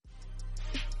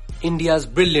India's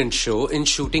brilliant show in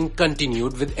shooting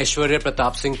continued with Aishwary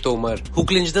Pratap Singh Tomar, who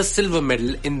clinched the silver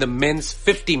medal in the men's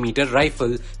 50-meter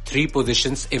rifle 3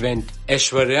 positions event.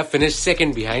 Aishwarya finished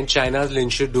second behind China's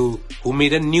Linshu, who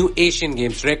made a new Asian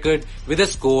Games record with a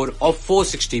score of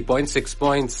 460.6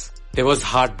 points. There was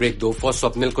heartbreak though for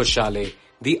Swapnil Kusale,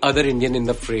 the other Indian in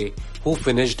the fray, who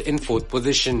finished in 4th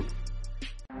position.